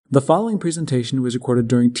The following presentation was recorded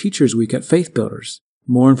during Teachers Week at Faith Builders.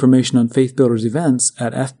 More information on Faith Builders events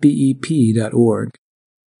at fbep.org.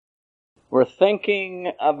 We're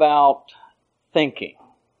thinking about thinking.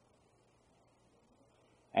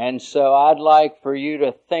 And so I'd like for you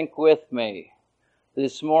to think with me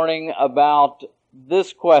this morning about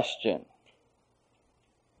this question.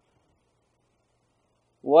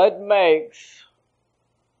 What makes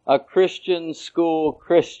a Christian school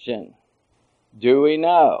Christian? Do we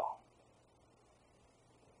know?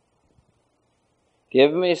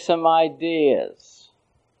 Give me some ideas.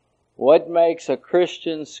 What makes a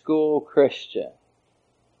Christian school Christian?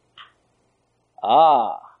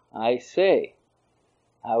 I see.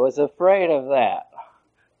 I was afraid of that.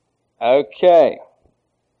 Okay.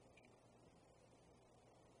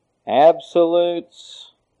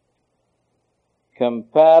 Absolutes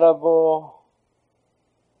compatible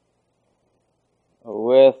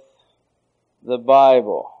with the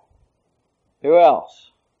Bible. Who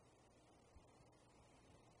else?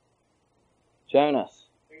 Jonas.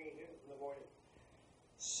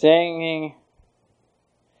 Singing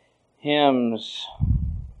hymns.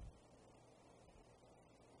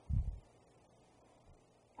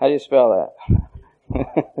 How do you spell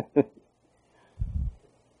that?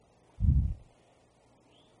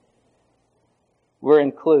 We're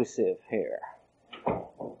inclusive here.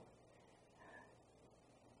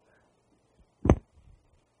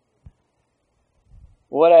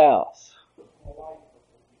 What else?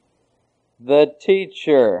 The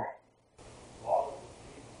teacher.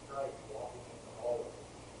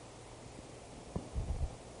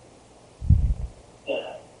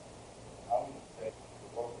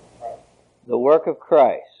 The work of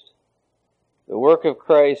Christ. The work of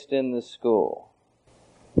Christ in the school.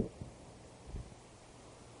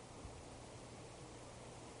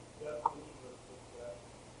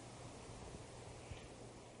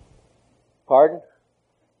 Pardon?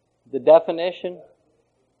 The definition?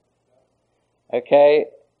 Okay.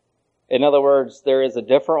 In other words, there is a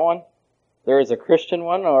different one? There is a Christian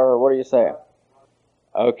one, or what are you saying?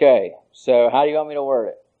 Okay. So how do you want me to word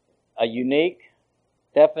it? A unique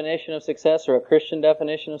definition of success or a Christian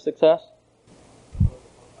definition of success?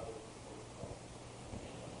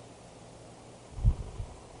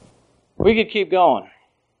 We could keep going.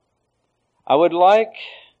 I would like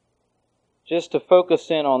just to focus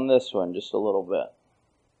in on this one just a little bit.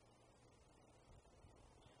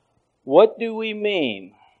 What do we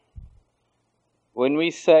mean when we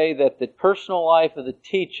say that the personal life of the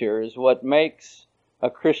teacher is what makes a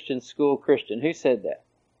Christian school Christian? Who said that?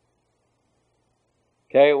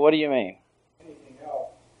 Okay, what do you mean? Anything else.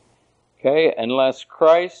 Okay, unless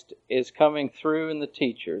Christ is coming through in the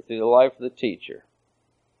teacher, through the life of the teacher,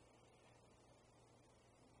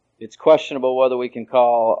 it's questionable whether we can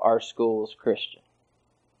call our schools Christian.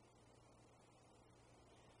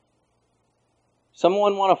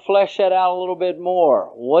 Someone want to flesh that out a little bit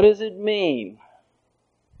more. What does it mean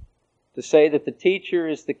to say that the teacher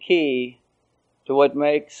is the key to what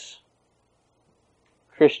makes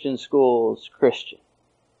Christian schools Christian?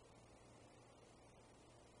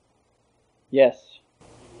 Yes.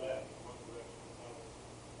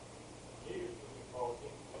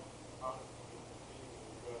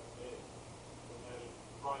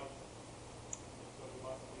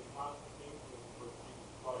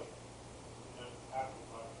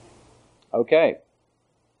 Okay.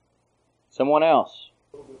 Someone else.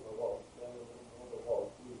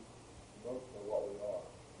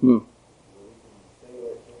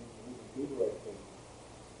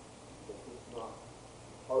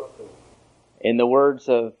 In the words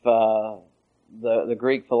of the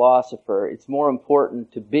Greek philosopher, it's more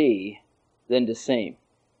important to be than to seem.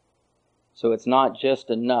 So it's not just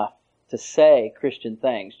enough to say Christian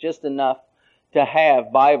things, just enough to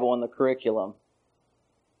have Bible in the curriculum.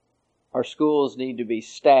 Our schools need to be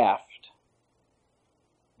staffed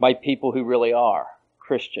by people who really are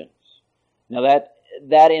Christians. Now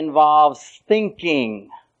that involves thinking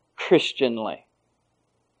Christianly.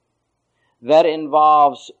 That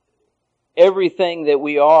involves everything that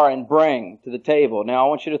we are and bring to the table. Now I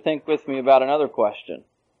want you to think with me about another question.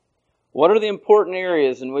 What are the important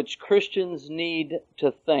areas in which Christians need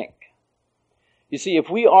to think? You see, if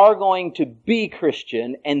we are going to be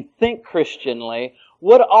Christian and think Christianly,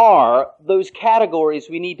 what are those categories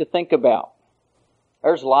we need to think about?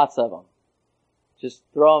 There's lots of them. Just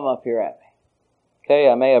throw them up here at me. Okay,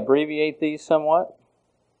 I may abbreviate these somewhat.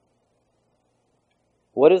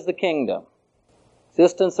 What is the kingdom?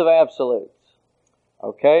 Existence of absolutes.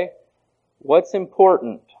 Okay, what's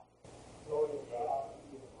important?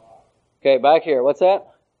 Okay, back here. What's that?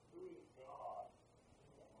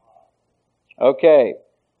 Okay,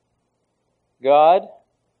 God?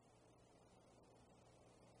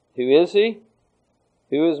 Who is He?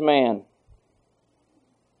 Who is man?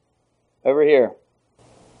 Over here.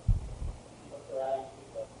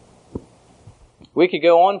 We could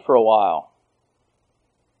go on for a while.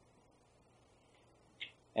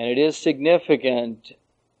 And it is significant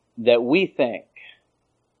that we think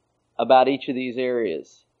about each of these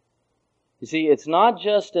areas. You see, it's not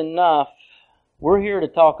just enough. We're here to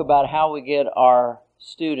talk about how we get our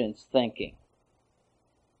students thinking.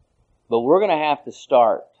 But we're going to have to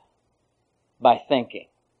start by thinking.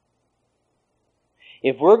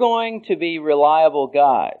 If we're going to be reliable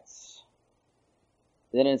guides,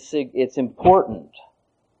 then it's important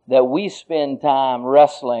that we spend time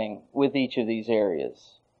wrestling with each of these areas.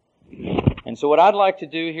 And so what I'd like to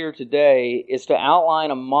do here today is to outline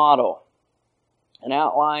a model,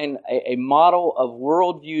 a model of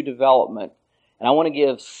worldview development. And I want to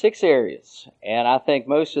give 6 areas, and I think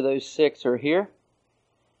most of those 6 are here.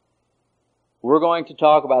 We're going to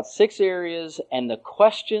talk about 6 areas and the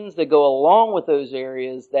questions that go along with those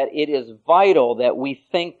areas that it is vital that we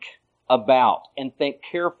think about and think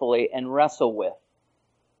carefully and wrestle with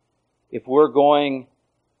if we're going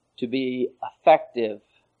to be effective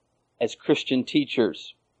as Christian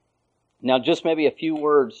teachers. Now, just maybe a few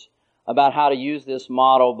words about how to use this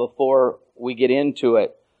model before we get into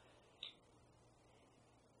it.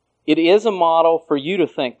 It is a model for you to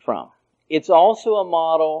think from. It's also a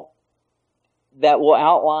model that will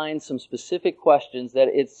outline some specific questions that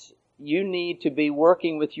you need to be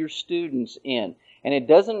working with your students in. And it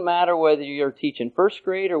doesn't matter whether you're teaching first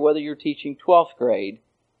grade or whether you're teaching 12th grade.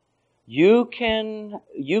 You can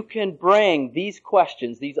bring these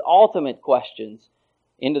questions, these ultimate questions,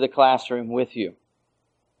 into the classroom with you.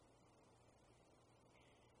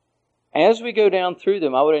 As we go down through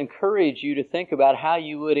them, I would encourage you to think about how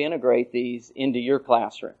you would integrate these into your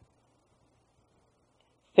classroom.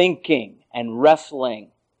 Thinking and wrestling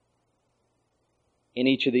in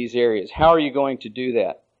each of these areas. How are you going to do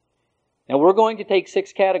that? Now, we're going to take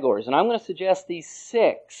 6 categories, and I'm going to suggest these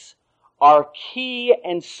 6 are key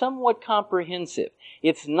and somewhat comprehensive.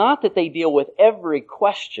 It's not that they deal with every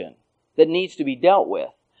question that needs to be dealt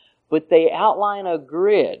with, but they outline a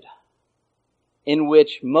grid in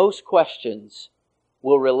which most questions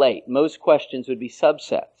will relate. Most questions would be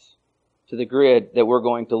subsets to the grid that we're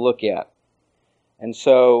going to look at. And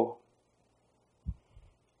so,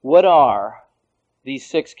 what are these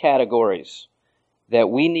 6 categories that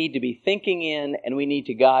we need to be thinking in and we need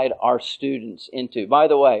to guide our students into? By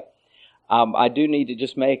the way, I do need to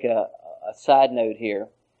just make a side note here.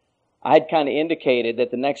 I had kind of indicated that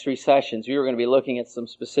the next 3 sessions we were going to be looking at some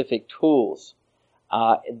specific tools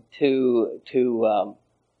to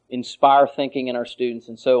inspire thinking in our students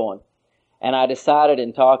and so on. And I decided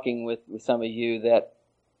in talking with some of you that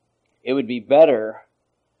it would be better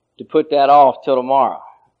to put that off till tomorrow.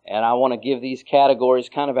 And I want to give these categories,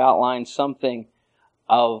 kind of outline something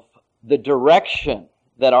of the direction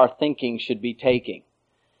that our thinking should be taking.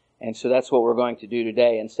 And so that's what we're going to do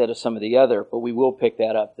today instead of some of the other, but we will pick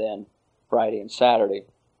that up then Friday and Saturday.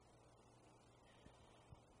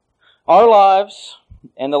 Our lives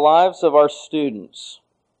and the lives of our students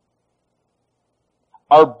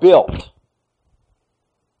are built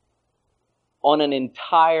on an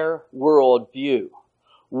entire world view.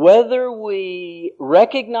 Whether we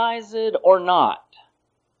recognize it or not,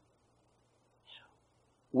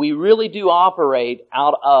 we really do operate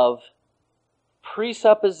out of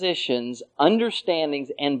presuppositions, understandings,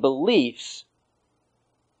 and beliefs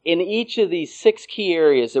in each of these 6 key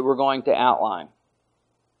areas that we're going to outline.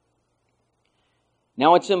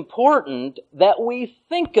 Now, it's important that we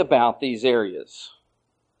think about these areas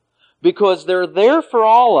because they're there for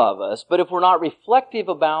all of us, but if we're not reflective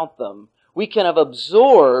about them, we can have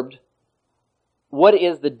absorbed what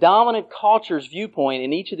is the dominant culture's viewpoint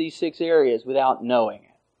in each of these 6 areas without knowing it.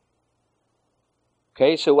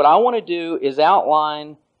 Okay, so what I want to do is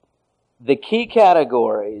outline the key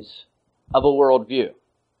categories of a worldview.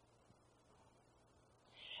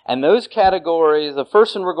 And those categories, the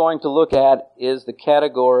first one we're going to look at is the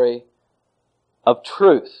category of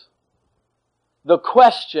truth. The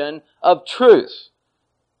question of truth.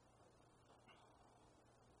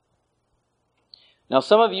 Now,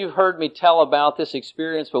 some of you have heard me tell about this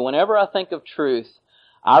experience, but whenever I think of truth,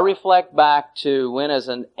 I reflect back to when, as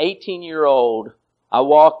an 18-year-old, I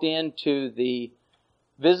walked into the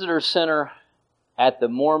visitor center at the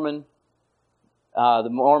Mormon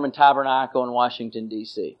Tabernacle in Washington,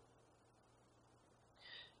 D.C.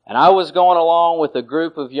 And I was going along with a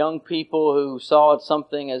group of young people who saw it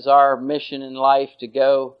something as our mission in life to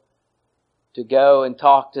go and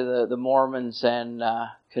talk to the Mormons and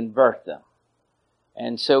convert them.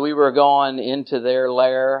 And so we were going into their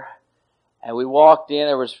lair, and we walked in.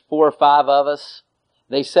 There was 4 or 5 of us.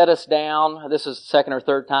 They set us down. This is the second or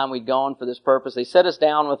third time we'd gone for this purpose. They set us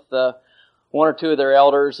down with 1 or 2 of their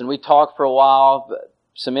elders, and we talked for a while,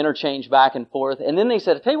 some interchange back and forth. And then they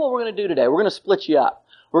said, "I'll tell you what we're going to do today. We're going to split you up.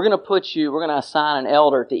 We're going to assign an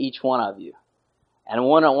elder to each one of you. And I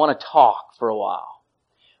want to talk for a while."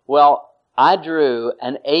 Well, I drew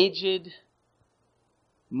an aged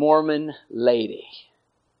Mormon lady.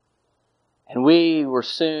 And we were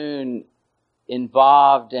soon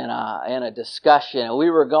involved in a discussion. And we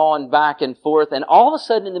were going back and forth. And all of a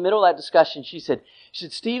sudden, in the middle of that discussion, she said,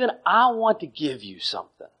 "Stephen, I want to give you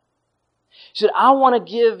something." She said, I want to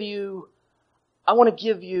give you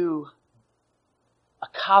a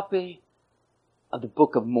copy of the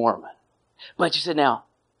Book of Mormon. But she said, "Now,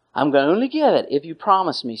 I'm going to only give it if you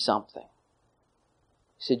promise me something."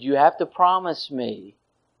 She said, "You have to promise me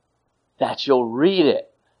that you'll read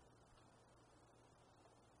it.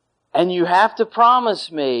 And you have to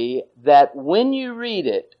promise me that when you read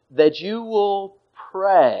it, that you will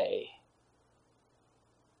pray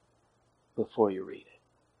before you read it."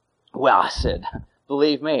 Well, I said,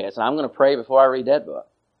 "Believe me," I'm going to pray before I read that book.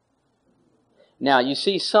 Now, you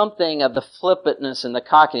see something of the flippantness and the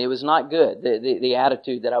cockiness. It was not good, the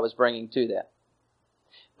attitude that I was bringing to that.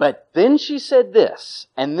 But then she said this,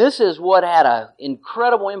 and this is what had an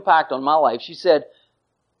incredible impact on my life. She said,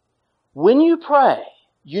 "When you pray,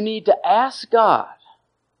 you need to ask God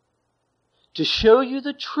to show you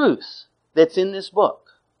the truth that's in this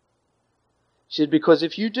book." She said, "Because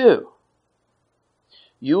if you do,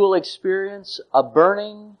 you will experience a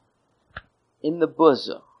burning in the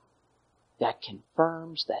bosom that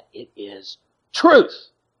confirms that it is truth."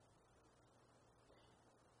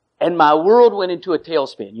 And my world went into a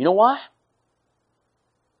tailspin. You know why?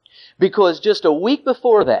 Because just a week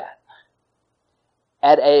before that,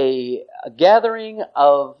 at a gathering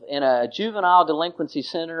in a juvenile delinquency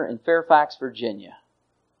center in Fairfax, Virginia,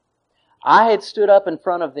 I had stood up in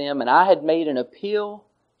front of them and I had made an appeal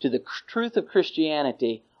to the truth of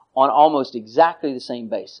Christianity on almost exactly the same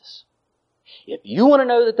basis. If you want to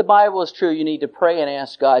know that the Bible is true, you need to pray and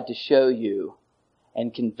ask God to show you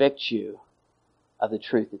and convict you of the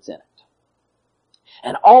truth that's in it.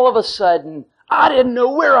 And all of a sudden, I didn't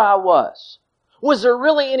know where I was. Was there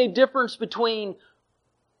really any difference between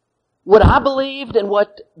what I believed and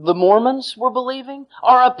what the Mormons were believing?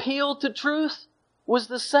 Our appeal to truth was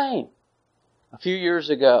the same. A few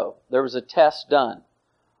years ago, there was a test done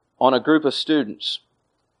on a group of students.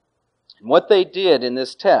 And what they did in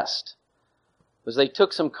this test was they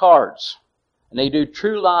took some cards and they drew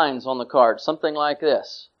true lines on the cards, something like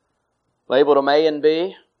this. Labeled them A and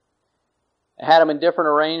B. They had them in different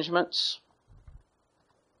arrangements.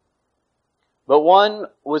 But one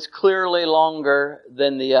was clearly longer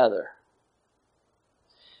than the other.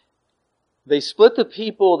 They split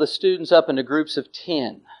the students up into groups of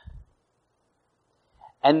 10.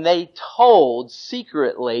 And they told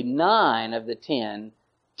secretly 9 of the 10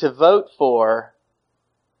 to vote for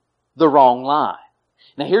the wrong line.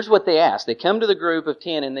 Now here's what they asked. They come to the group of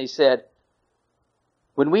 10 and they said,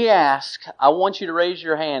 when we ask, I want you to raise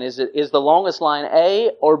your hand. Is the longest line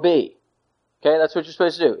A or B? Okay, that's what you're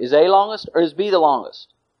supposed to do. Is A longest or is B the longest?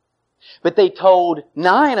 But they told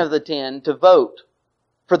 9 of the 10 to vote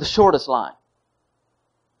for the shortest line.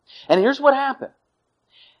 And here's what happened.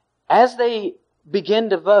 As they began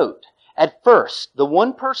to vote, at first, the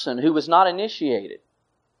one person who was not initiated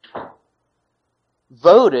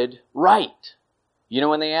voted right. You know,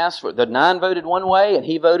 when they asked for it, the 9 voted one way and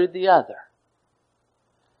he voted the other.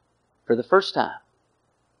 For the first time.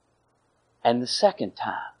 And the second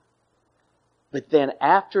time. But then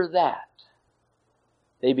after that,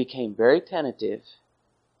 they became very tentative.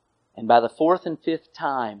 And by the 4th and 5th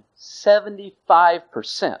time,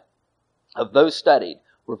 75% of those studied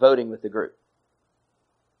were voting with the group.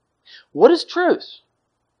 What is truth?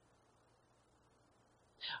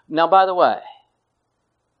 Now, by the way,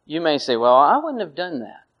 you may say, well, I wouldn't have done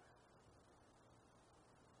that.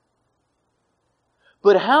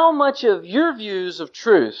 But how much of your views of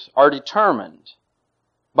truth are determined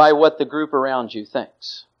by what the group around you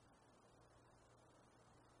thinks?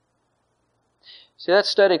 See, that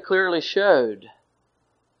study clearly showed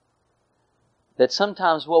that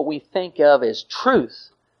sometimes what we think of as truth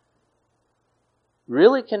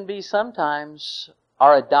really can be sometimes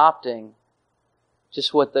our adopting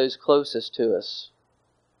just what those closest to us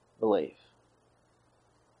believe.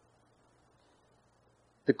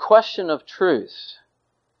 The question of truth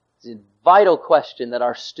is a vital question that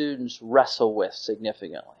our students wrestle with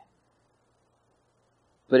significantly.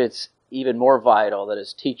 But it's even more vital that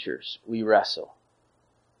as teachers we wrestle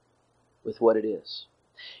with what it is.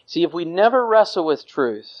 See, if we never wrestle with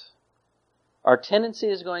truth, our tendency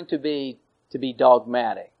is going to be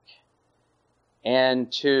dogmatic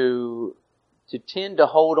and to tend to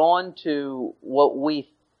hold on to what we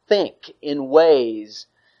think in ways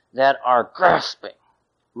that are grasping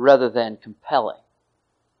rather than compelling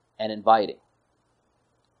and inviting.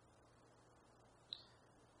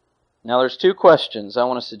 Now there's two questions I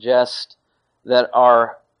want to suggest that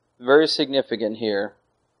are very significant here.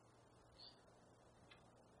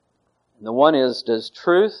 And the one is, does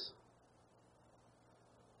truth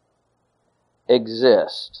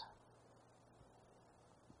exist?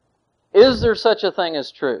 Is there such a thing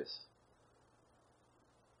as truth?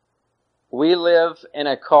 We live in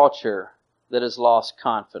a culture that has lost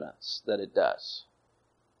confidence that it does.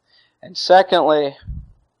 And secondly,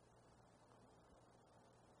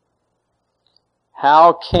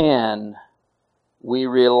 how can we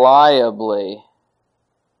reliably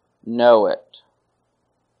know it?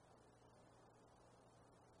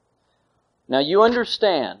 Now you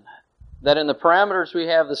understand that in the parameters we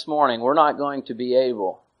have this morning, we're not going to be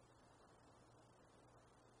able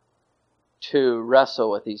to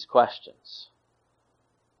wrestle with these questions.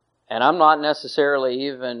 And I'm not necessarily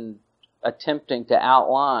even attempting to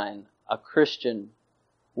outline a Christian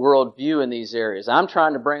worldview in these areas. I'm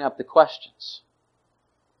trying to bring up the questions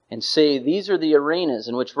and see these are the arenas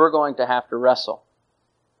in which we're going to have to wrestle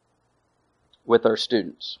with our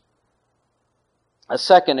students. A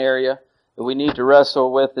second area that we need to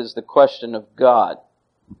wrestle with is the question of God.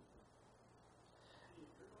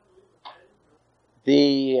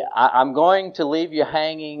 I'm going to leave you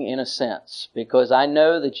hanging in a sense, because I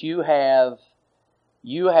know that you have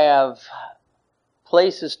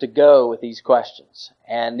places to go with these questions.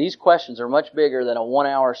 And these questions are much bigger than a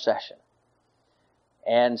 1-hour session.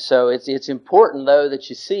 And so it's important, though, that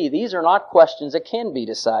you see these are not questions that can be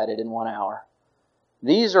decided in 1 hour.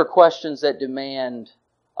 These are questions that demand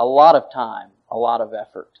a lot of time, a lot of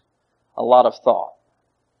effort, a lot of thought,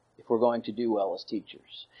 if we're going to do well as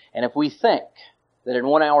teachers. And if we think that in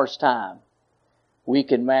 1 hour's time we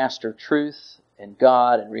can master truth and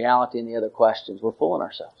God and reality and the other questions, we're fooling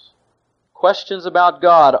ourselves. Questions about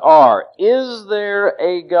God are, is there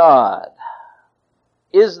a God?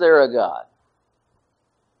 Is there a God?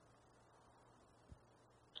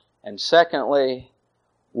 And secondly,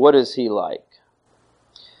 what is He like?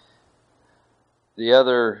 The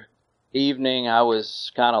other evening I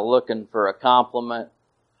was kind of looking for a compliment,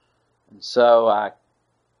 and so I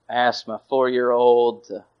asked my 4-year-old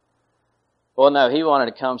to, he wanted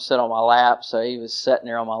to come sit on my lap, so he was sitting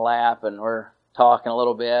there on my lap, and we're talking a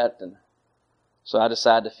little bit, and so I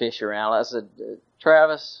decided to fish around. I said,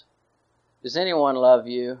 Travis, does anyone love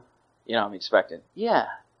you? I'm expecting, yeah,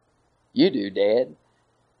 you do, Dad.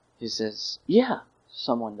 He says, yeah,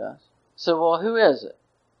 someone does. So, well, who is it?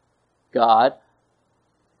 God.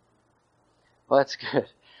 Well, that's good.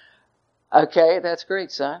 Okay, that's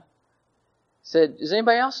great, son. Said, does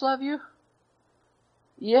anybody else love you?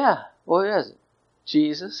 Yeah. Well, who is it?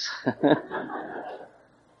 Jesus.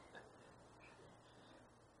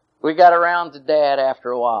 We got around to Dad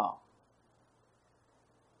after a while.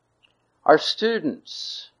 Our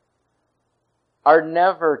students are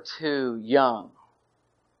never too young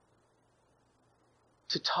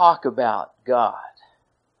to talk about God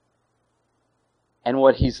and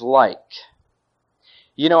what He's like.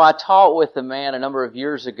 I taught with a man a number of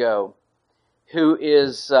years ago who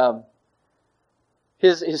is,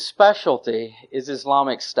 his specialty is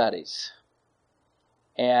Islamic studies.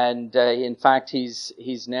 And in fact,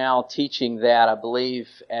 he's now teaching that, I believe,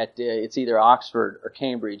 at it's either Oxford or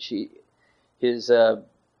Cambridge. He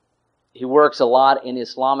works a lot in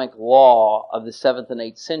Islamic law of the 7th and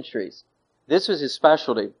 8th centuries. This was his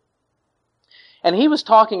specialty. And he was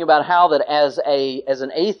talking about how that as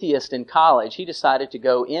an atheist in college, he decided to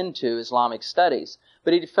go into Islamic studies.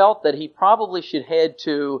 But he felt that he probably should head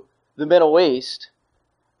to the Middle East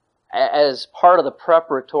as part of the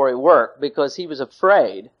preparatory work, because he was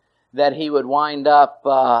afraid that he would wind up,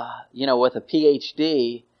 with a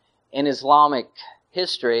PhD in Islamic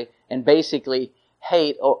history and basically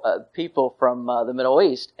hate people from the Middle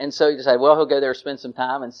East. And so he decided, he'll go there, spend some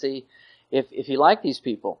time, and see if he liked these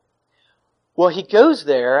people. Well, he goes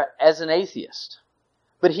there as an atheist,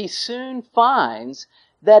 but he soon finds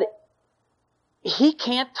that he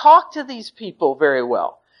can't talk to these people very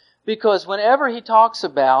well, because whenever he talks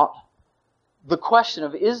about the question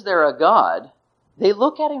of, is there a God, they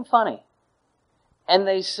look at him funny. And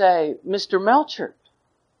they say, Mr. Melchert,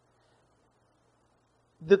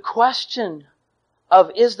 the question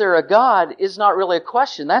of, is there a God, is not really a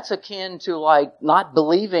question. That's akin to like not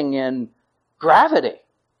believing in gravity.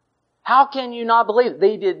 How can you not believe it?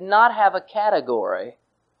 They did not have a category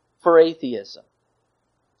for atheism.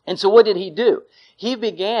 And so what did he do? He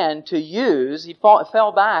began to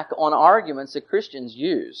fell back on arguments that Christians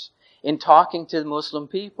use in talking to Muslim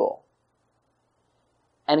people.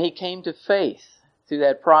 And he came to faith through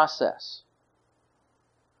that process.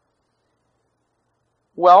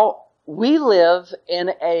 Well, we live in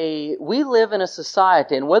a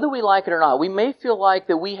society, and whether we like it or not, we may feel like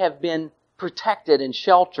that we have been protected and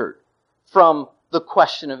sheltered from the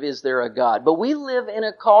question of, is there a God? But we live in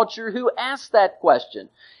a culture who asks that question.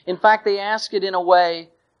 In fact, they ask it in a way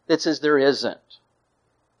that says there isn't.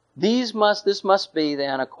 This must be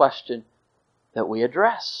then a question that we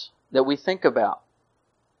address, that we think about.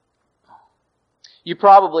 You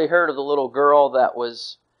probably heard of the little girl that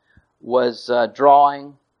was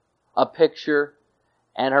drawing a picture,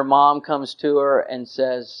 and her mom comes to her and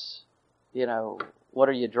says, what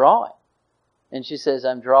are you drawing? And she says,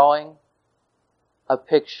 I'm drawing a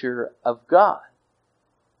picture of God.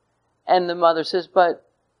 And the mother says, but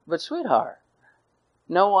sweetheart,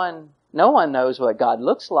 no one knows what God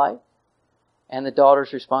looks like. And the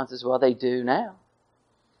daughter's response is, well, they do now.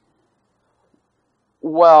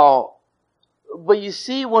 Well, but you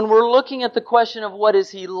see, when we're looking at the question of what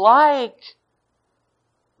is He like,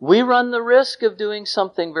 we run the risk of doing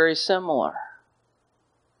something very similar.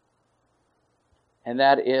 And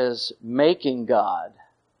that is making God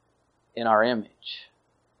in our image.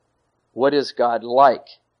 What is God like?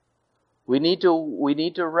 We need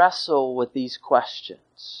to wrestle with these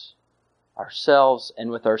questions ourselves and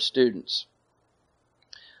with our students.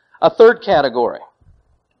 A third category.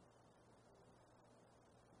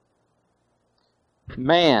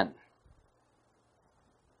 Man.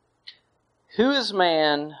 Who is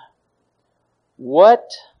man?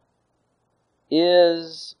 What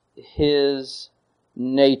is his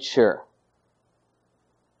nature?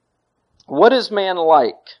 What is man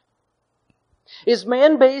like? Is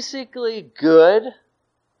man basically good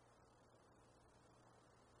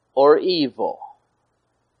or evil?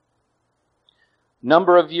 A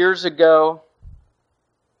number of years ago,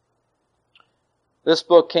 this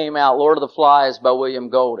book came out, Lord of the Flies by William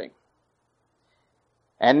Golding.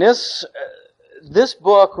 And this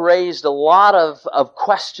book raised a lot of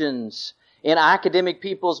questions in academic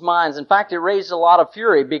people's minds. In fact, it raised a lot of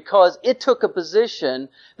fury because it took a position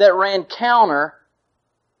that ran counter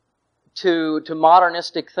to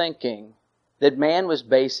modernistic thinking, that man was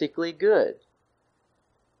basically good.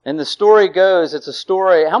 And the story goes, it's a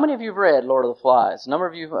story, how many of you have read Lord of the Flies? A number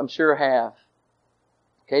of you, I'm sure, have.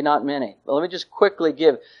 Okay, not many. But let me just quickly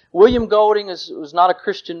give. William Golding was not a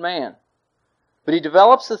Christian man. But he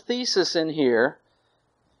develops the thesis in here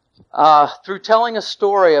through telling a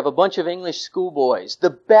story of a bunch of English schoolboys, the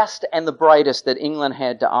best and the brightest that England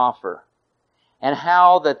had to offer, and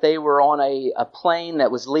how that they were on a plane that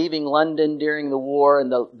was leaving London during the war,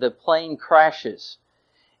 and the plane crashes.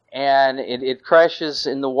 And it crashes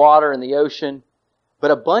in the water, in the ocean. But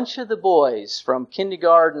a bunch of the boys from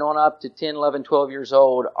kindergarten on up to 10, 11, 12 years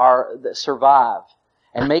old survive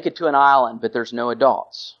and make it to an island, but there's no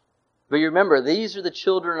adults. But you remember, these are the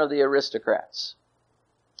children of the aristocrats.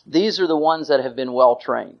 These are the ones that have been well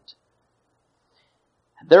trained.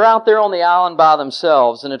 They're out there on the island by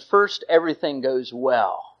themselves, and at first everything goes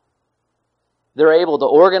well. They're able to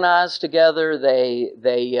organize together. They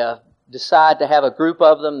decide to have a group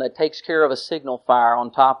of them that takes care of a signal fire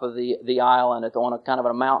on top of the island on a kind of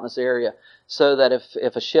a mountainous area, so that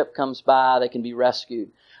if a ship comes by, they can be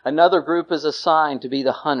rescued. Another group is assigned to be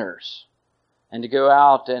the hunters and to go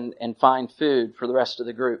out and find food for the rest of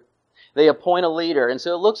the group. They appoint a leader, and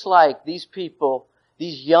so it looks like these people,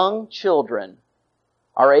 these young children,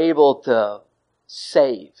 are able to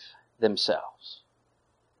save themselves.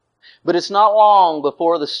 But it's not long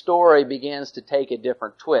before the story begins to take a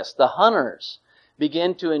different twist. The hunters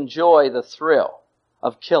begin to enjoy the thrill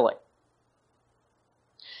of killing.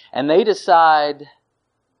 And they decide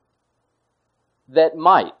that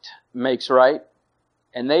might makes right.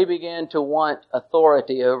 And they begin to want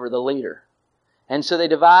authority over the leader. And so they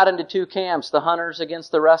divide into two camps, the hunters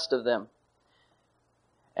against the rest of them.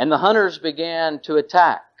 And the hunters began to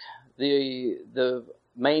attack the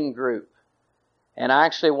main group, and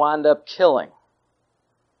actually wind up killing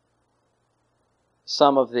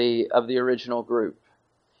some of the original group.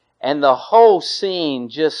 And the whole scene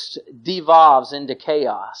just devolves into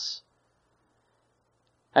chaos.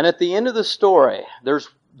 And at the end of the story,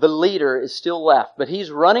 the leader is still left, but he's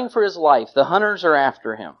running for his life. The hunters are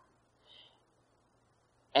after him.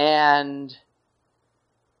 And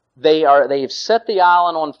they've set the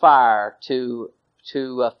island on fire to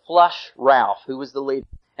flush Ralph, who was the leader.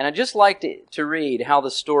 And I'd just like to read how the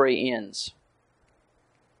story ends.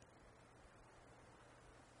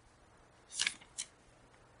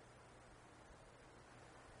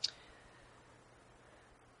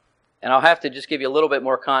 And I'll have to just give you a little bit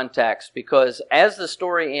more context, because as the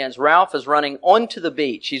story ends, Ralph is running onto the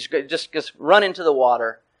beach. He's just run into the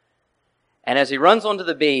water. And as he runs onto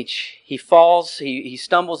the beach, he falls, he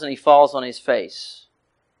stumbles and he falls on his face.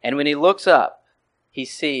 And when he looks up, he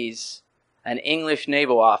sees an English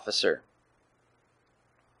naval officer.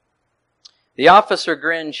 The officer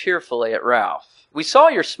grinned cheerfully at Ralph. "We saw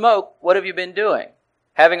your smoke. What have you been doing?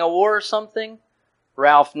 Having a war or something?"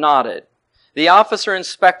 Ralph nodded. The officer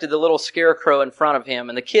inspected the little scarecrow in front of him,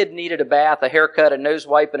 and the kid needed a bath, a haircut, a nose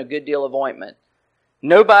wipe, and a good deal of ointment.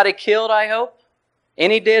 "Nobody killed, I hope?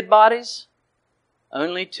 Any dead bodies?"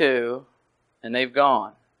 "Only 2, and they've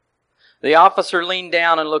gone." The officer leaned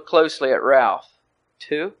down and looked closely at Ralph.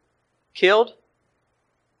 "2? Killed?"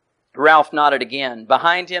 Ralph nodded again.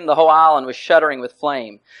 Behind him, the whole island was shuddering with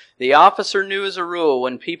flame. The officer knew as a rule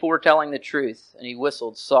when people were telling the truth, and he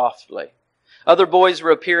whistled softly. Other boys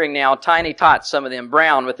were appearing now, tiny tots, some of them,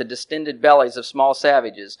 brown with the distended bellies of small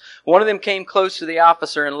savages. One of them came close to the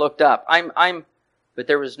officer and looked up. But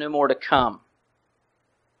there was no more to come.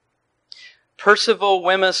 Percival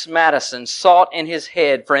Wemyss Madison sought in his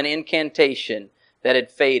head for an incantation that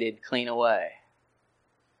had faded clean away.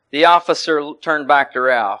 The officer turned back to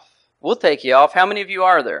Ralph. "We'll take you off. How many of you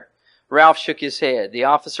are there?" Ralph shook his head. The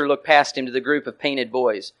officer looked past him to the group of painted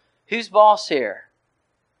boys. "Who's boss here?"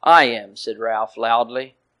 "I am," said Ralph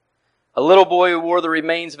loudly. A little boy who wore the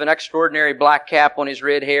remains of an extraordinary black cap on his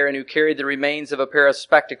red hair and who carried the remains of a pair of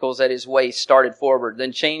spectacles at his waist started forward,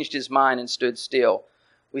 then changed his mind and stood still.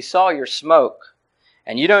 "We saw your smoke.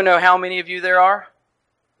 And you don't know how many of you there are?"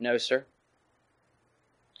 "No, sir."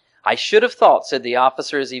 "I should have thought," said the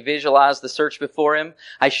officer as he visualized the search before him,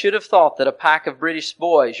 "I should have thought that a pack of British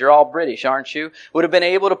boys, you're all British, aren't you, would have been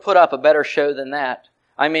able to put up a better show than that.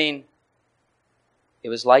 I mean..." "It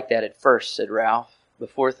was like that at first," said Ralph,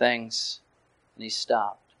 "before things..." And he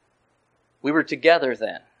stopped. "We were together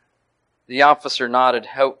then." The officer nodded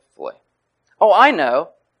hopefully. "Oh, I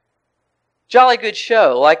know. Jolly good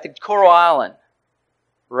show, like the Coral Island."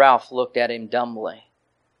 Ralph looked at him dumbly.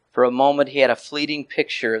 For a moment he had a fleeting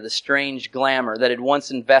picture of the strange glamour that had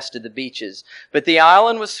once invested the beaches. But the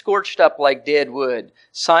island was scorched up like dead wood.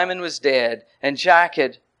 Simon was dead, and Jack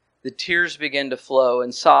had... The tears began to flow,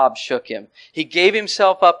 and sobs shook him. He gave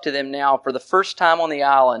himself up to them now for the first time on the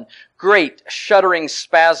island, great, shuddering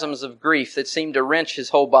spasms of grief that seemed to wrench his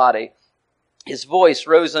whole body. His voice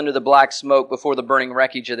rose under the black smoke before the burning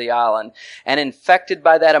wreckage of the island, and infected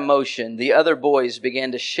by that emotion, the other boys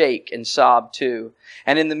began to shake and sob too.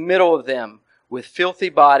 And in the middle of them, with filthy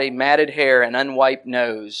body, matted hair, and unwiped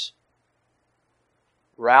nose,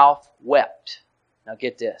 Ralph wept. Now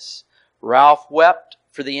get this. Ralph wept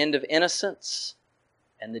for the end of innocence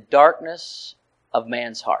and the darkness of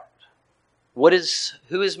man's heart. Who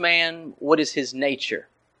is man? What is his nature?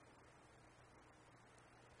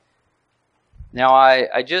 Now,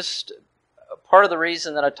 part of the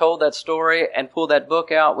reason that I told that story and pulled that book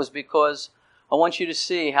out was because I want you to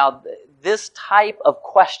see how this type of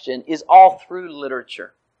question is all through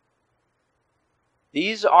literature.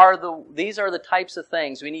 These are the types of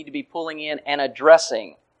things we need to be pulling in and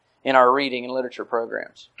addressing in our reading and literature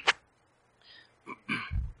programs.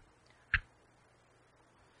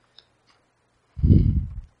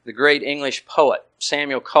 The great English poet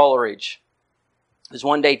Samuel Coleridge was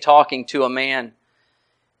one day talking to a man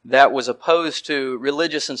that was opposed to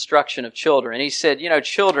religious instruction of children. And he said,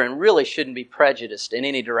 children really shouldn't be prejudiced in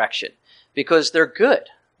any direction because they're good.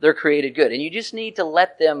 They're created good. And you just need to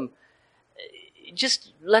let them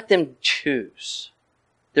choose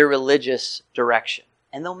their religious direction.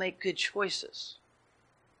 And they'll make good choices.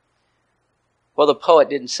 Well, the poet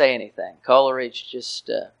didn't say anything. Coleridge just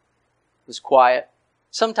was quiet.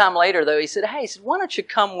 Sometime later, though, he said, why don't you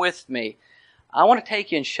come with me? I want to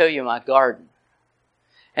take you and show you my garden.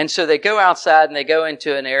 And so they go outside and they go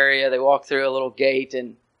into an area. They walk through a little gate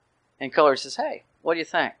and Coleridge says, "Hey, what do you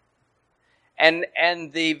think?" And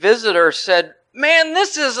the visitor said, "Man,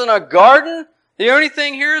 this isn't a garden. The only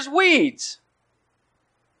thing here is weeds."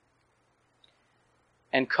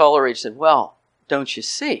 And Coleridge said, "Well, don't you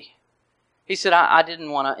see?" He said, I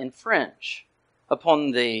didn't want to infringe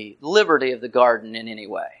upon the liberty of the garden in any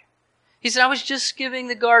way. He said, I was just giving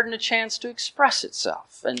the garden a chance to express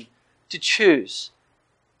itself and to choose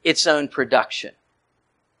its own production.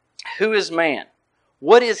 Who is man?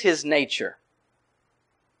 What is his nature?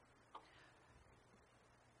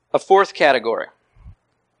 A fourth category,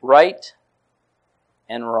 right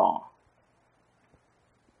and wrong.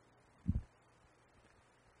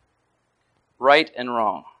 right and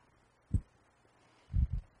wrong.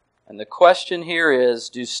 And the question here is,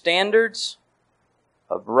 do standards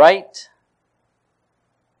of right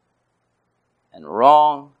and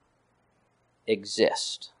wrong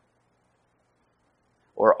exist?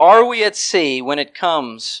 Or are we at sea when it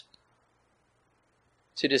comes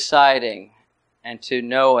to deciding and to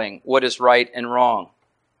knowing what is right and wrong?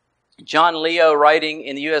 John Leo, writing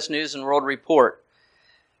in the U.S. News and World Report,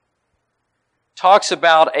 talks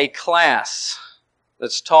about a class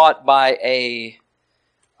that's taught by a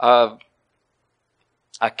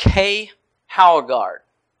Kay Howgard.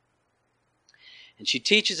 And she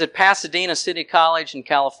teaches at Pasadena City College in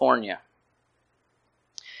California.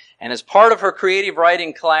 And as part of her creative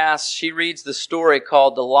writing class, she reads the story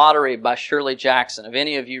called The Lottery by Shirley Jackson. Have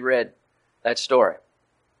any of you read that story?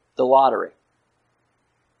 The Lottery.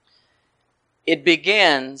 It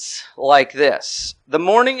begins like this. The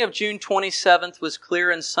morning of June 27th was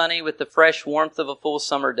clear and sunny with the fresh warmth of a full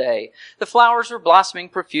summer day. The flowers were blossoming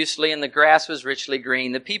profusely and the grass was richly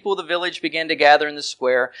green. The people of the village began to gather in the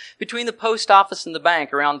square between the post office and the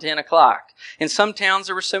bank around 10 o'clock. In some towns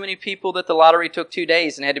there were so many people that the lottery took 2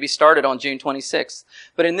 days and had to be started on June 26th.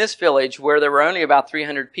 But in this village, where there were only about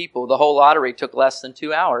 300 people, the whole lottery took less than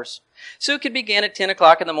 2 hours. So it could begin at 10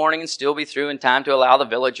 o'clock in the morning and still be through in time to allow the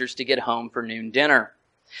villagers to get home for noon dinner.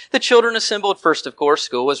 The children assembled first, of course.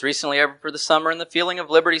 School was recently over for the summer, and the feeling of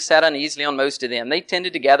liberty sat uneasily on most of them. They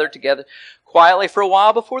tended to gather together quietly for a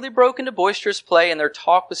while before they broke into boisterous play, and their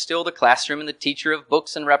talk was still the classroom and the teacher of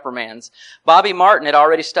books and reprimands. Bobby Martin had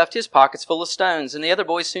already stuffed his pockets full of stones, and the other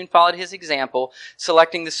boys soon followed his example,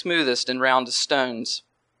 selecting the smoothest and roundest stones.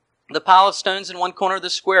 The pile of stones in one corner of the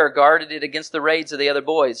square guarded it against the raids of the other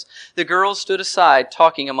boys. The girls stood aside,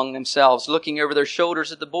 talking among themselves, looking over their shoulders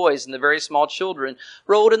at the boys, and the very small children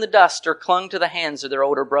rolled in the dust or clung to the hands of their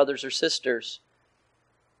older brothers or sisters.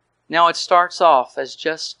 Now it starts off as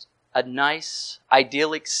just a nice,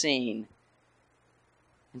 idyllic scene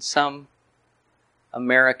in some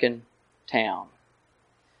American town.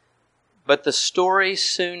 But the story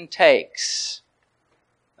soon takes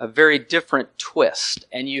a very different twist,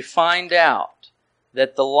 and you find out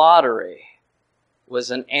that the lottery was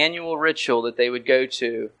an annual ritual that they would go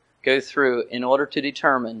through in order to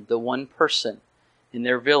determine the one person in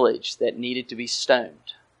their village that needed to be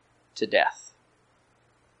stoned to death.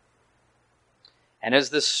 And as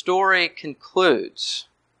the story concludes,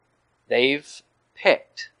 they've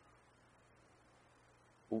picked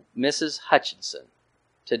Mrs. Hutchinson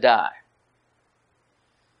to die.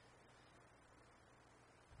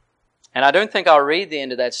 And I don't think I'll read the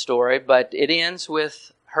end of that story, but it ends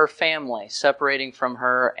with her family separating from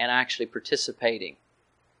her and actually participating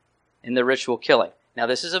in the ritual killing. Now,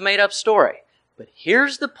 this is a made-up story, but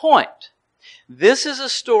here's the point. This is a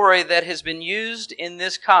story that has been used in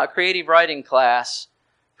this creative writing class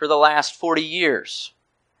for the last 40 years.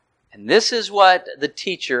 And this is what the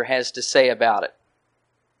teacher has to say about it.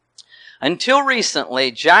 Until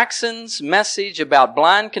recently, Jackson's message about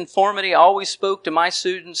blind conformity always spoke to my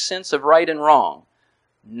students' sense of right and wrong.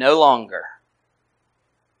 No longer.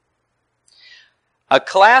 A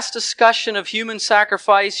class discussion of human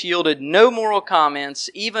sacrifice yielded no moral comments,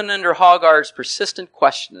 even under Howgard's persistent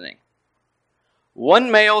questioning.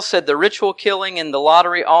 One male said the ritual killing in the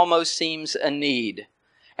lottery almost seems a need.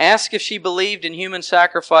 Asked if she believed in human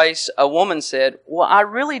sacrifice, a woman said, "Well, I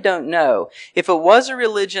really don't know. If it was a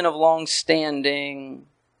religion of long standing,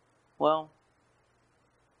 well."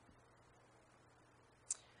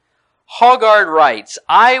 Howgard writes,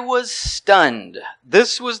 "I was stunned."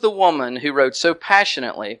 This was the woman who wrote so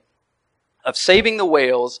passionately of saving the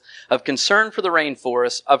whales, of concern for the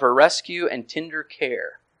rainforest, of her rescue and tender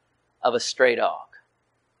care of a stray dog.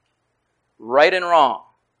 Right and wrong.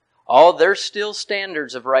 Oh, there's still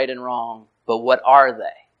standards of right and wrong, but what are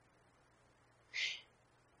they?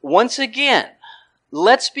 Once again,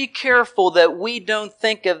 let's be careful that we don't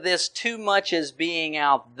think of this too much as being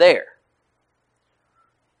out there.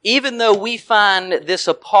 Even though we find this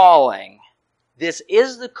appalling, this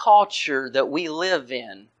is the culture that we live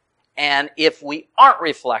in, and if we aren't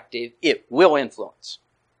reflective, it will influence.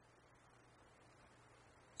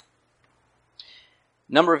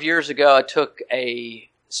 A number of years ago, I took a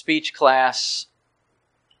speech class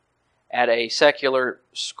at a secular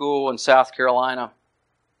school in South Carolina.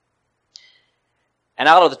 And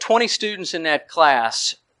out of the 20 students in that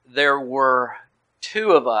class, there were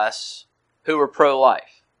 2 of us who were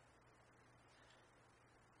pro-life.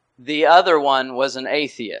 The other one was an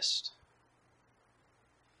atheist.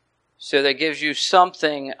 So that gives you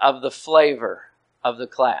something of the flavor of the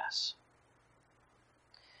class.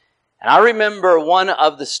 And I remember one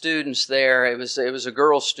of the students there, it was a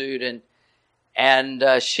girl student, And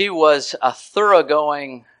she was a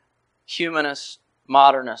thoroughgoing humanist,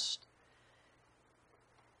 modernist.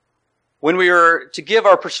 When we were to give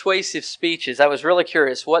our persuasive speeches, I was really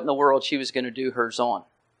curious what in the world she was going to do hers on.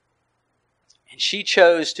 And she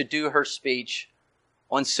chose to do her speech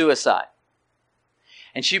on suicide.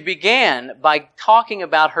 And she began by talking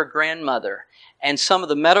about her grandmother and some of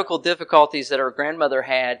the medical difficulties that her grandmother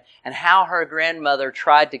had and how her grandmother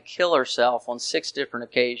tried to kill herself on 6 different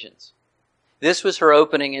occasions. This was her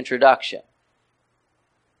opening introduction.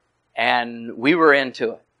 And we were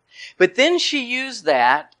into it. But then she used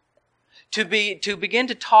that to begin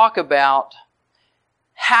to talk about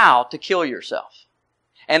how to kill yourself.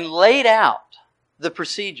 And laid out the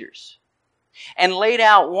procedures. And laid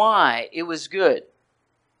out why it was good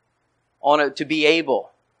to be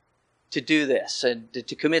able to do this and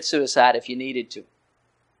to commit suicide if you needed to.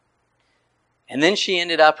 And then she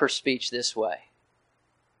ended up her speech this way.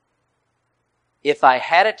 If I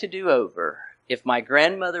had it to do over, if my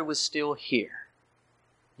grandmother was still here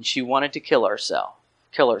and she wanted to kill herself,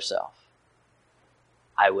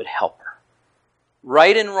 I would help her.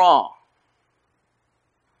 Right and wrong.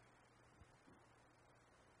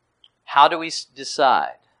 How do we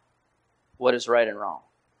decide what is right and wrong?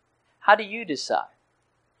 How do you decide?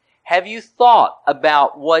 Have you thought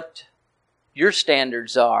about what your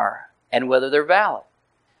standards are and whether they're valid?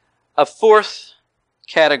 A 4th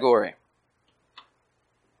category,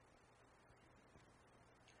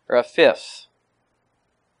 or a 5th,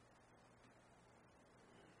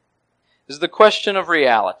 is the question of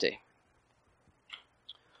reality.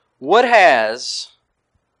 What has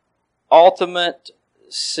ultimate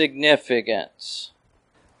significance?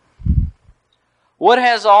 What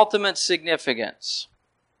has ultimate significance?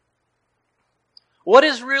 What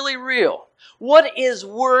is really real? What is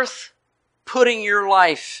worth putting your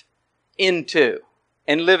life into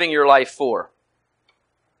and living your life for?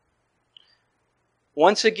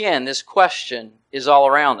 Once again, this question is all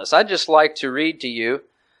around us. I'd just like to read to you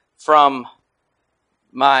from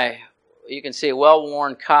my, you can see a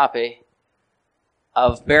well-worn copy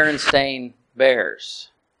of Berenstain Bears.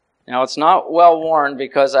 Now, it's not well-worn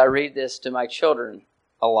because I read this to my children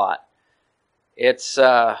a lot. It's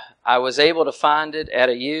I was able to find it at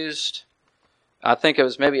a used, I think it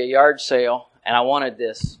was maybe a yard sale, and I wanted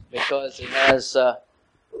this because it has.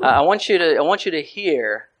 I want you to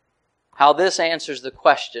hear how this answers the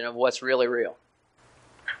question of what's really real.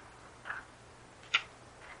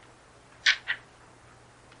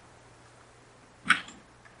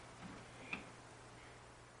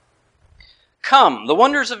 Come, the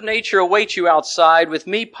wonders of nature await you outside with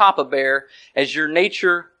me, Papa Bear, as your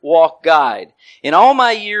nature walk guide. In all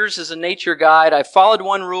my years as a nature guide, I've followed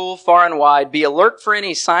one rule far and wide. Be alert for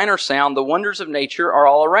any sign or sound. The wonders of nature are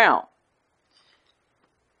all around.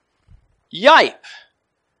 Yipe!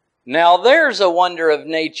 Now there's a wonder of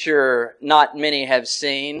nature not many have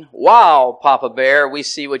seen. Wow, Papa Bear, we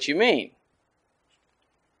see what you mean.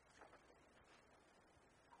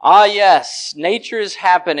 Ah, yes, nature is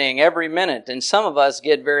happening every minute, and some of us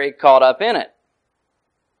get very caught up in it.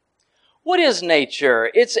 What is nature?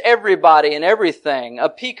 It's everybody and everything. A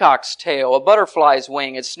peacock's tail, a butterfly's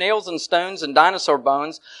wing, it's snails and stones and dinosaur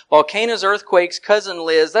bones, volcanoes, earthquakes, cousin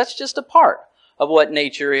Liz. That's just a part of what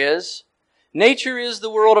nature is. Nature is the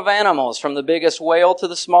world of animals, from the biggest whale to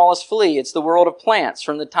the smallest flea. It's the world of plants,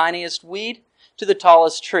 from the tiniest weed to the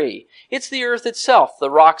tallest tree. It's the earth itself, the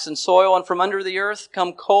rocks and soil, and from under the earth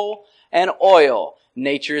come coal and oil.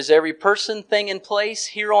 Nature is every person, thing, and place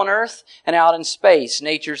here on earth and out in space.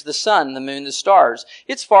 Nature's the sun, the moon, the stars.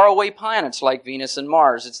 It's faraway planets like Venus and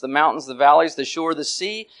Mars. It's the mountains, the valleys, the shore, the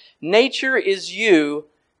sea. Nature is you.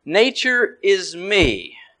 Nature is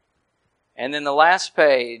me. And then the last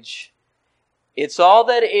page, it's all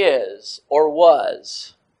that is or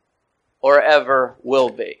was or ever will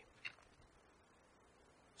be.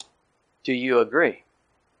 Do you agree?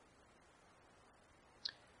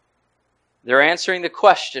 They're answering the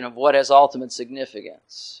question of what has ultimate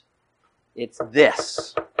significance. It's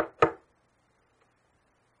this.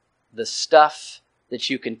 The stuff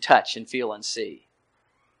that you can touch and feel and see.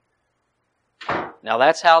 Now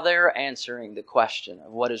that's how they're answering the question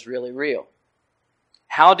of what is really real.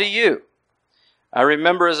 How do you? I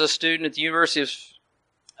remember as a student at the University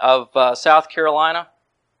of South Carolina,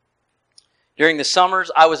 during the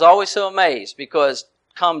summers, I was always so amazed because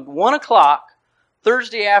come 1 o'clock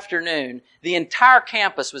Thursday afternoon, the entire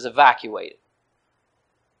campus was evacuated.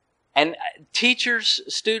 And teachers,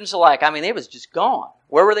 students alike, they was just gone.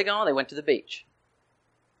 Where were they going? They went to the beach.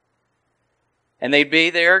 And they'd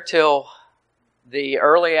be there till the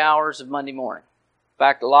early hours of Monday morning. In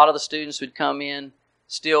fact, a lot of the students would come in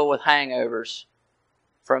still with hangovers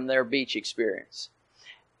from their beach experience.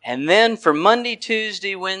 And then for Monday,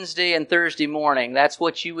 Tuesday, Wednesday, and Thursday morning, that's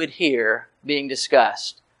what you would hear being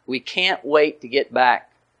discussed. We can't wait to get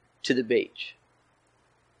back to the beach.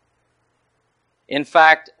 In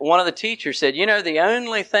fact, one of the teachers said, the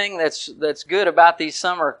only thing that's good about these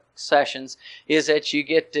summer sessions is that you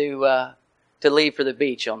get to leave for the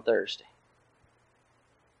beach on Thursday.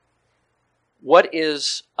 What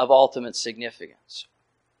is of ultimate significance?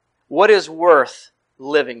 What is worth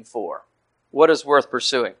living for? What is worth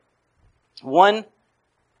pursuing? One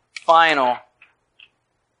final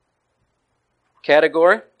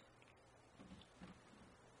category.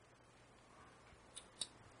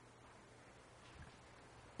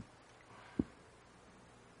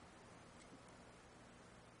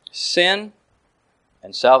 Sin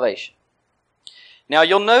and salvation. Now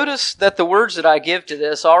you'll notice that the words that I give to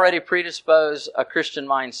this already predispose a Christian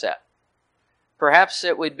mindset. Perhaps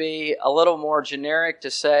it would be a little more generic to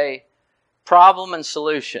say problem and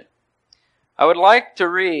solution. I would like to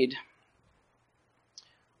read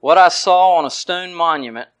what I saw on a stone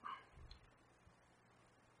monument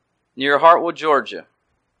near Hartwood, Georgia.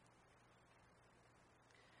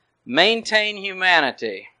 Maintain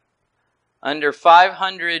humanity under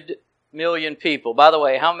 500 million people. By the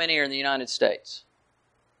way, how many are in the United States?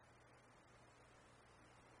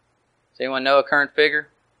 Does anyone know a current figure?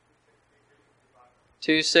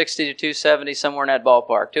 260 to 270, somewhere in that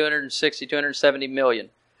ballpark. 260, 270 million.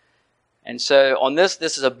 And so on this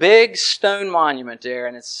is a big stone monument there,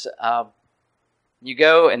 and it's you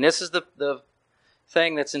go, and this is the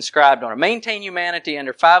thing that's inscribed on it. Maintain humanity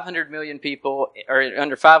under 500 million people, or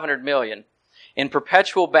under 500 million, in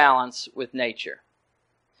perpetual balance with nature.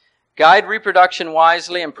 Guide reproduction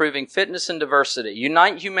wisely, improving fitness and diversity.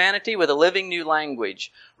 Unite humanity with a living new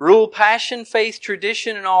language. Rule passion, faith,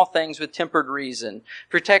 tradition, and all things with tempered reason.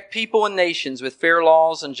 Protect people and nations with fair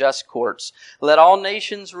laws and just courts. Let all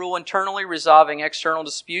nations rule internally, resolving external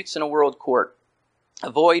disputes in a world court.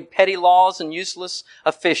 Avoid petty laws and useless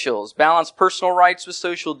officials. Balance personal rights with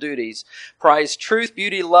social duties. Prize truth,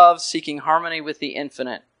 beauty, love, seeking harmony with the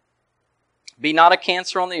infinite. Be not a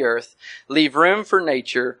cancer on the earth. Leave room for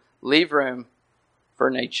nature. Leave room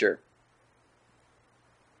for nature.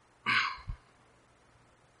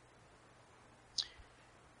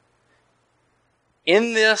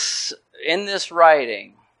 In this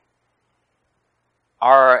writing,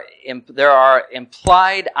 there are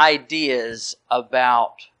implied ideas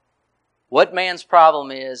about what man's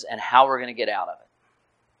problem is and how we're going to get out of it.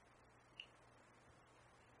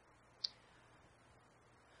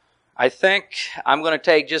 I think I'm going to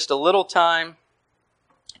take just a little time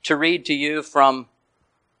to read to you from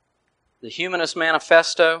the Humanist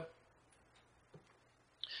Manifesto,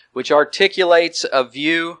 which articulates a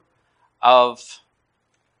view of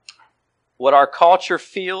what our culture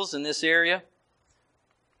feels in this area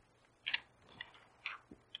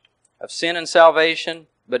of sin and salvation.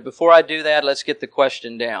 But before I do that, let's get the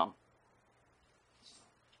question down.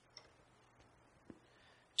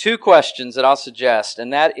 Two questions that I'll suggest,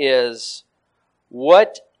 and that is,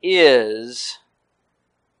 what is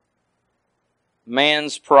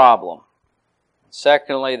man's problem?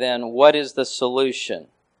 Secondly, then, what is the solution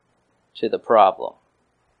to the problem?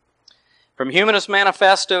 From Humanist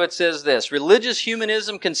Manifesto, it says this: religious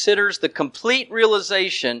humanism considers the complete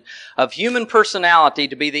realization of human personality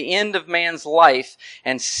to be the end of man's life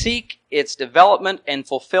and seek its development and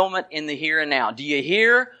fulfillment in the here and now. Do you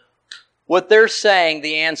hear what they're saying?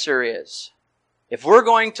 The answer is, if we're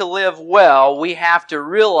going to live well, we have to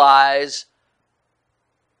realize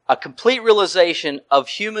a complete realization of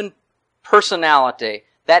human personality.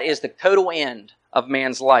 That is the total end of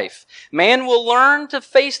man's life. Man will learn to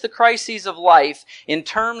face the crises of life in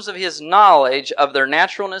terms of his knowledge of their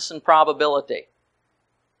naturalness and probability.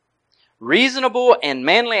 Reasonable and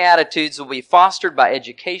manly attitudes will be fostered by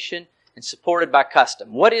education and supported by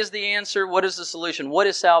custom. What is the answer? What is the solution? What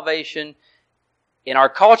is salvation? In our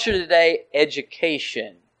culture today,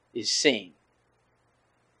 education is seen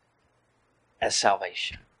as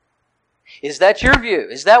salvation. Is that your view?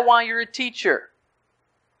 Is that why you're a teacher?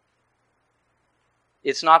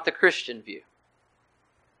 It's not the Christian view.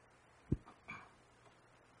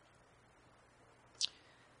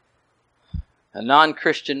 A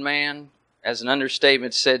non-Christian man, as an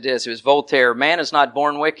understatement, said this. It was Voltaire: man is not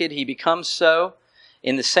born wicked, he becomes so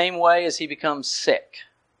in the same way as he becomes sick.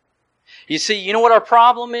 You see, you know what our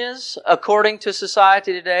problem is? According to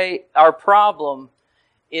society today, our problem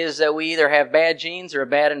is that we either have bad genes or a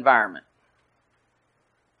bad environment.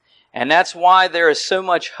 And that's why there is so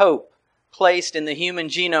much hope placed in the Human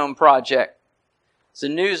Genome Project. It's a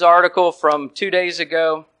news article from 2 days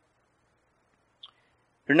ago.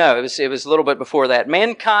 No, it was a little bit before that.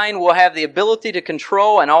 Mankind will have the ability to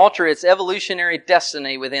control and alter its evolutionary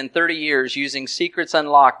destiny within 30 years using secrets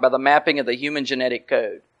unlocked by the mapping of the human genetic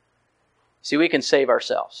code. See, we can save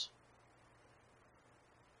ourselves.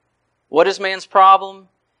 What is man's problem?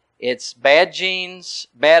 It's bad genes,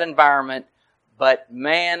 bad environment, but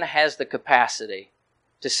man has the capacity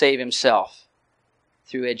to save himself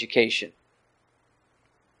through education.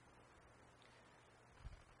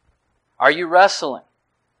 Are you wrestling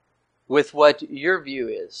with what your view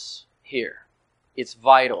is here? It's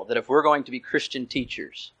vital that if we're going to be Christian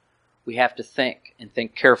teachers, we have to think and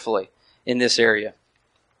think carefully in this area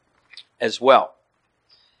as well.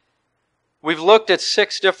 We've looked at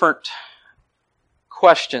 6 different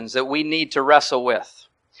questions that we need to wrestle with.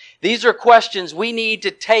 These are questions we need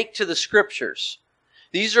to take to the Scriptures.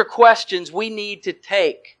 These are questions we need to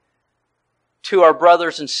take to our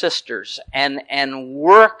brothers and sisters and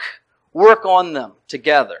work on them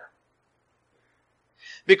together.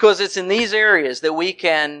 Because it's in these areas that we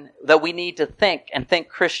need to think and think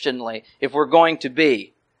Christianly if we're going to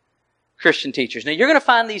be Christian teachers. Now, you're going to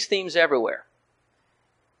find these themes everywhere.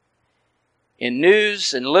 In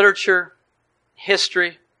news, in literature,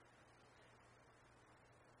 history.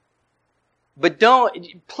 But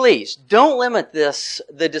please don't limit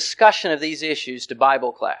the discussion of these issues to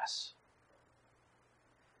Bible class.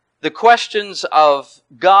 The questions of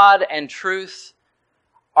God and truth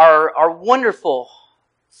are wonderful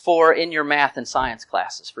for in your math and science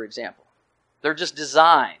classes, for example. They're just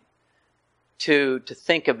designed to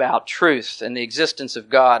think about truth and the existence of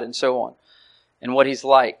God and so on, and what He's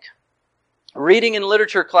like. Reading and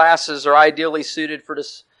literature classes are ideally suited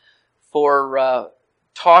for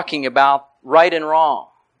talking about right and wrong,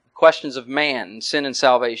 questions of man, and sin and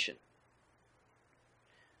salvation.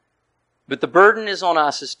 But the burden is on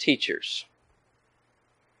us as teachers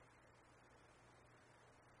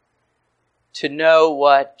to know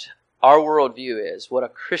what our worldview is, what a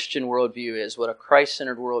Christian worldview is, what a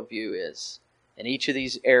Christ-centered worldview is in each of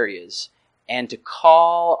these areas, and to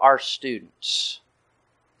call our students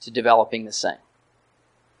to developing the same.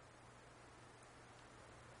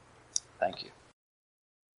 Thank you.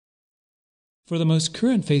 For the most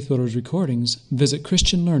current Faith Builders recordings, visit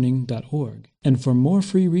christianlearning.org. And for more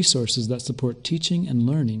free resources that support teaching and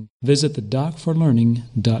learning, visit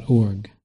thedocforlearning.org.